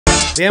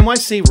The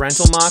NYC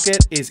rental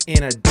market is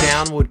in a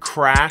downward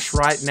crash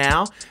right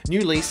now.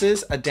 New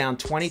leases are down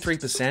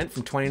 23%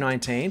 from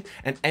 2019,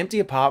 and empty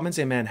apartments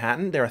in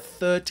Manhattan, there are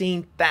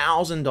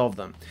 13,000 of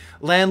them.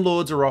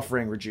 Landlords are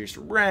offering reduced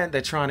rent.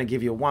 They're trying to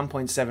give you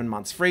 1.7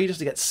 months free just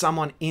to get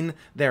someone in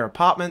their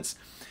apartments.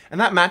 And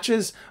that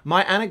matches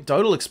my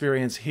anecdotal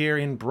experience here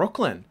in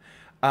Brooklyn.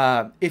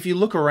 If you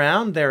look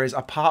around, there is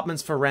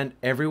apartments for rent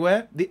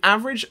everywhere. The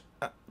average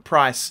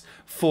price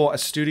for a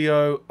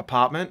studio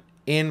apartment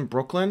in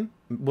Brooklyn,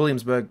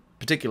 Williamsburg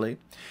particularly,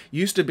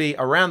 used to be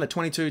around the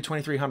 $2,200,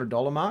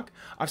 $2,300 mark.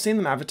 I've seen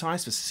them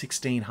advertised for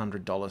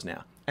 $1,600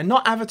 now. And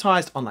not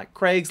advertised on like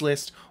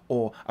Craigslist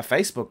or a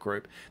Facebook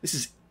group. This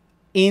is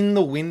in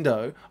the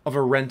window of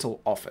a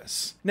rental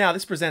office. Now,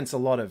 this presents a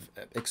lot of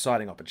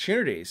exciting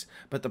opportunities,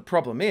 but the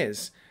problem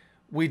is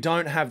we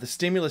don't have the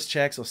stimulus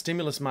checks or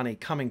stimulus money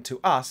coming to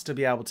us to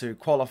be able to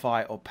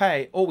qualify or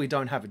pay, or we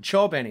don't have a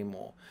job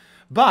anymore.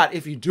 But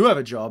if you do have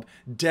a job,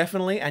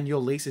 definitely, and your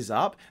lease is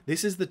up,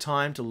 this is the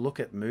time to look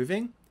at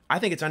moving. I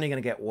think it's only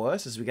going to get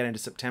worse as we get into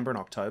September and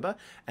October.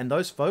 And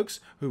those folks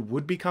who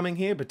would be coming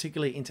here,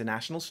 particularly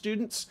international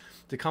students,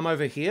 to come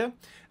over here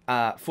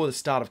for the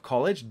start of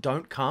college,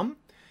 don't come.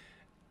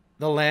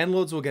 The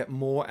landlords will get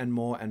more and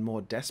more and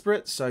more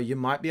desperate, so you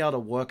might be able to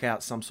work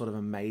out some sort of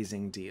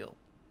amazing deal.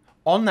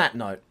 On that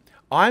note,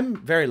 I'm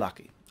very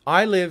lucky.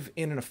 I live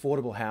in an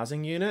affordable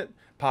housing unit,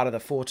 part of the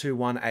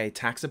 421A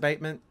tax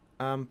abatement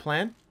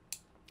plan.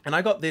 And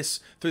I got this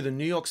through the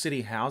New York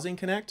City Housing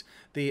Connect,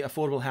 the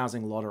affordable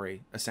housing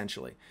lottery,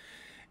 essentially.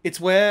 It's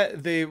where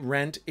the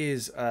rent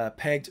is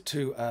pegged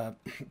to a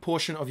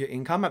portion of your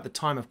income at the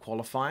time of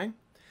qualifying.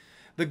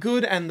 The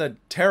good and the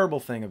terrible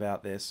thing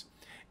about this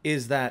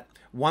is that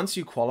once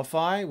you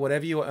qualify,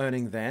 whatever you were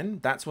earning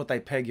then, that's what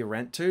they peg your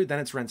rent to. Then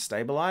it's rent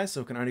stabilized,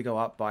 so it can only go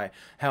up by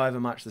however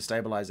much the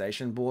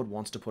stabilization board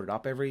wants to put it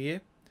up every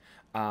year.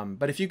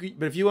 But if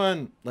you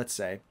earn, let's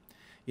say,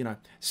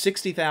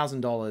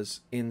 $60,000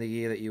 in the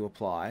year that you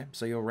apply,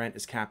 so your rent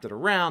is capped at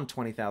around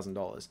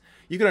 $20,000.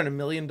 You could earn $1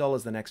 million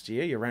the next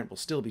year, your rent will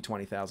still be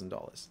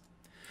 $20,000.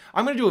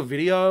 I'm going to do a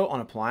video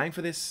on applying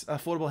for this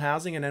affordable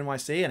housing in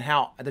NYC and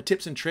how the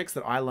tips and tricks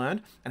that I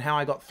learned and how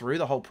I got through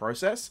the whole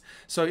process.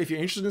 So if you're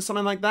interested in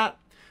something like that,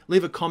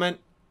 leave a comment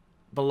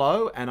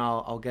below and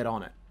I'll get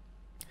on it.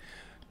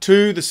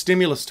 To the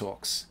stimulus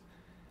talks.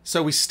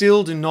 So we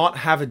still do not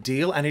have a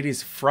deal, and it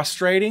is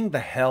frustrating the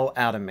hell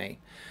out of me.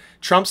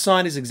 Trump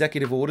signed his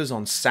executive orders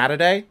on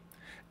Saturday,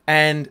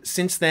 and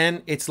since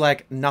then, it's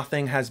like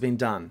nothing has been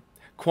done.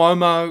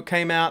 Cuomo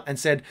came out and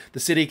said the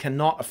city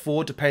cannot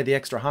afford to pay the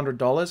extra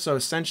 $100. So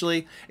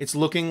essentially, it's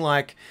looking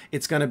like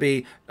it's going to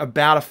be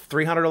about a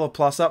 $300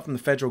 plus up from the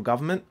federal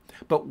government.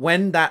 But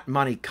when that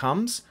money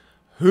comes,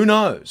 who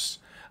knows?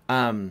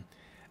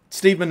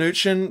 Steve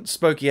Mnuchin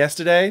spoke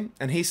yesterday,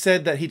 and he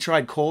said that he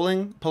tried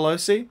calling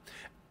Pelosi,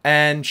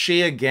 and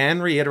she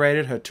again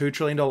reiterated her $2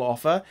 trillion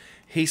offer.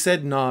 He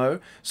said no,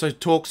 so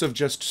talks have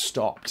just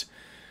stopped.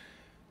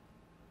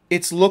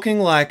 It's looking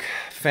like,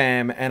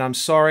 fam, and I'm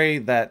sorry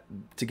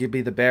to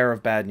be the bearer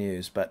of bad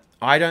news, but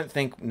I don't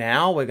think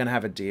now we're going to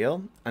have a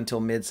deal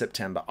until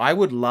mid-September. I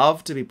would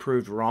love to be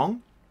proved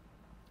wrong,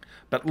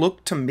 but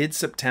look to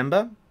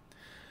mid-September,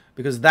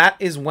 because that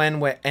is when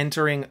we're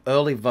entering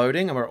early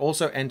voting, and we're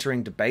also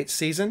entering debate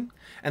season,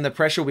 and the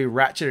pressure will be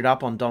ratcheted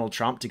up on Donald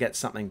Trump to get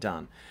something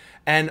done.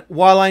 And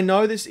while I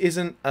know this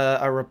isn't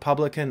a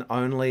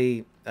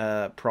Republican-only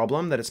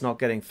problem, that it's not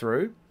getting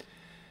through,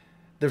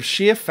 the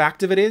sheer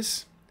fact of it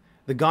is,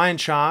 the guy in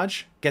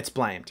charge gets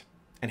blamed,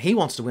 and he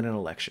wants to win an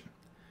election.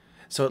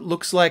 So it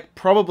looks like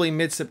probably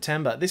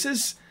mid-September. This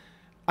is,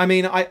 I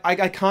mean,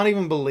 I can't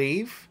even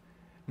believe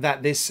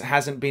that this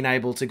hasn't been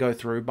able to go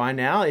through by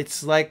now.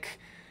 It's like,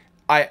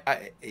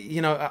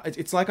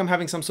 it's like I'm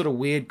having some sort of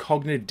weird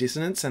cognitive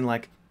dissonance and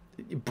like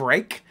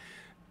break.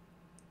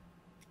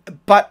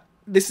 But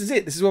this is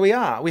it. This is where we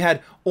are. We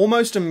had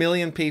almost 1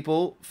 million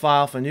people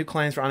file for new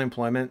claims for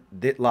unemployment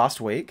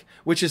last week,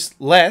 which is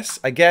less.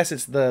 I guess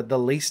it's the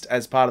least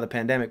as part of the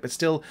pandemic, but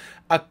still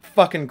a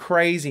fucking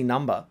crazy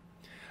number.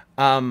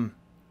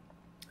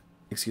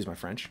 Excuse my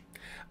French.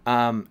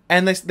 And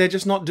they're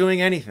just not doing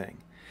anything.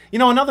 You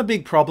know, another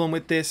big problem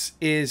with this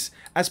is,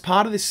 as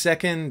part of this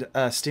second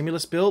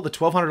stimulus bill, the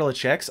 $1,200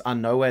 checks are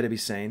nowhere to be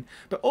seen,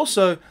 but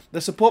also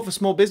the support for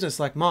small business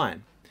like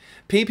mine.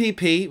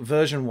 PPP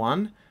version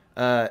 1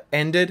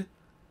 ended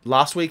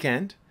last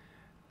weekend.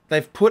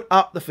 They've put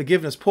up the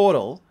forgiveness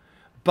portal,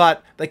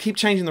 but they keep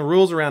changing the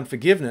rules around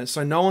forgiveness,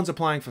 so no one's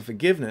applying for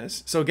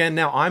forgiveness. So again,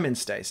 now I'm in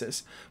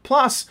stasis.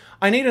 Plus,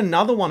 I need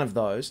another one of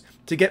those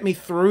to get me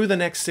through the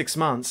next 6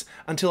 months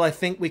until I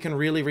think we can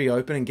really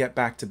reopen and get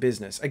back to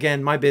business.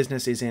 Again, my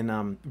business is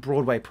in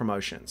Broadway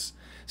promotions.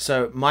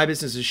 So my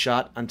business is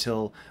shut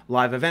until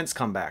live events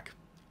come back.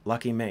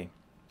 Lucky me.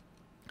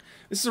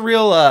 This is a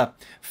real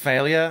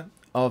failure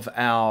of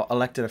our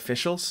elected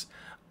officials.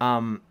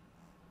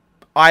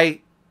 I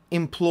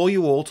implore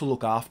you all to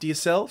look after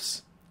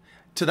yourselves.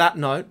 To that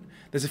note,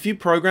 there's a few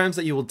programs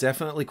that you will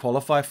definitely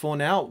qualify for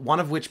now, one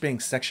of which being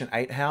Section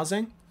 8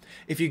 housing.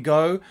 If you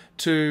go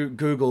to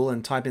Google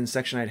and type in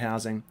Section 8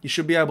 housing, you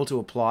should be able to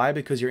apply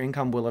because your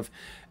income will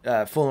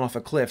have fallen off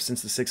a cliff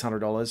since the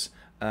 $600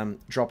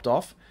 dropped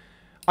off.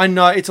 I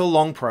know it's a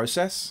long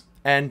process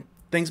and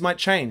things might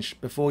change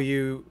before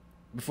you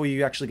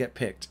actually get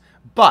picked.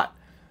 But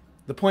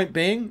the point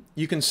being,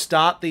 you can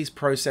start these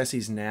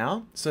processes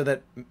now so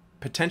that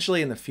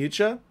potentially in the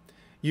future,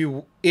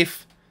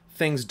 if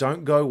things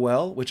don't go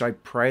well, which I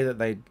pray that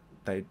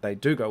they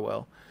do go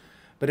well,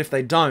 but if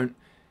they don't,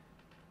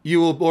 you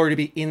will already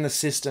be in the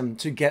system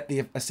to get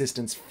the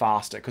assistance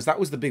faster, because that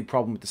was the big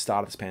problem at the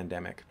start of this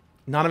pandemic.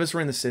 None of us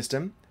were in the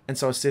system, and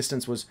so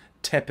assistance was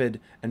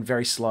tepid and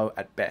very slow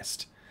at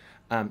best.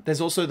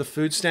 There's also the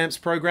food stamps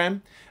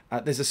program.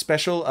 There's a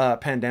special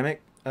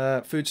pandemic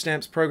food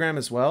stamps program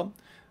as well,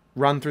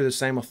 run through the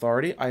same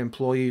authority. I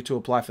implore you to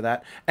apply for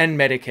that. And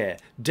Medicare.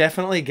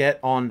 Definitely get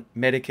on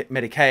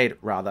Medicaid,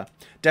 rather.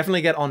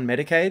 Definitely get on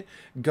Medicaid.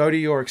 Go to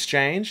your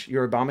exchange,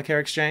 your Obamacare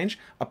exchange,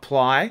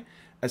 apply,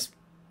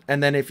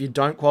 and then if you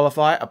don't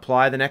qualify,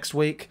 apply the next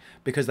week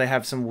because they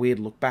have some weird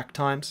look-back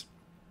times.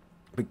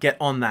 But get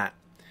on that.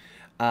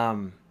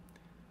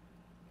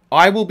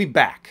 I will be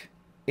back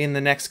in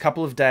the next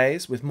couple of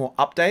days with more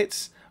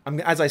updates.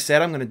 As I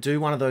said, I'm going to do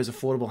one of those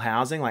affordable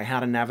housing, like how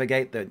to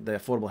navigate the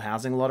affordable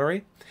housing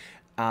lottery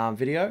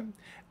video,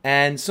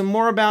 and some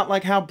more about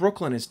like how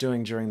Brooklyn is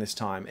doing during this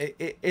time.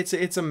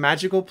 It's a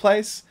magical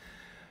place,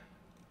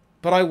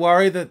 but I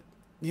worry that,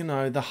 you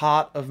know, the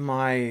heart of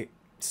my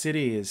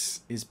city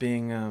is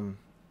being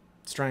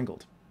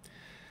strangled.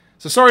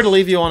 So sorry to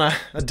leave you on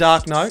a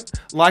dark note.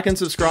 Like and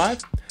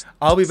subscribe.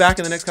 I'll be back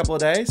in the next couple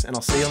of days, and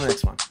I'll see you on the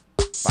next one.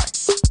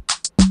 Bye.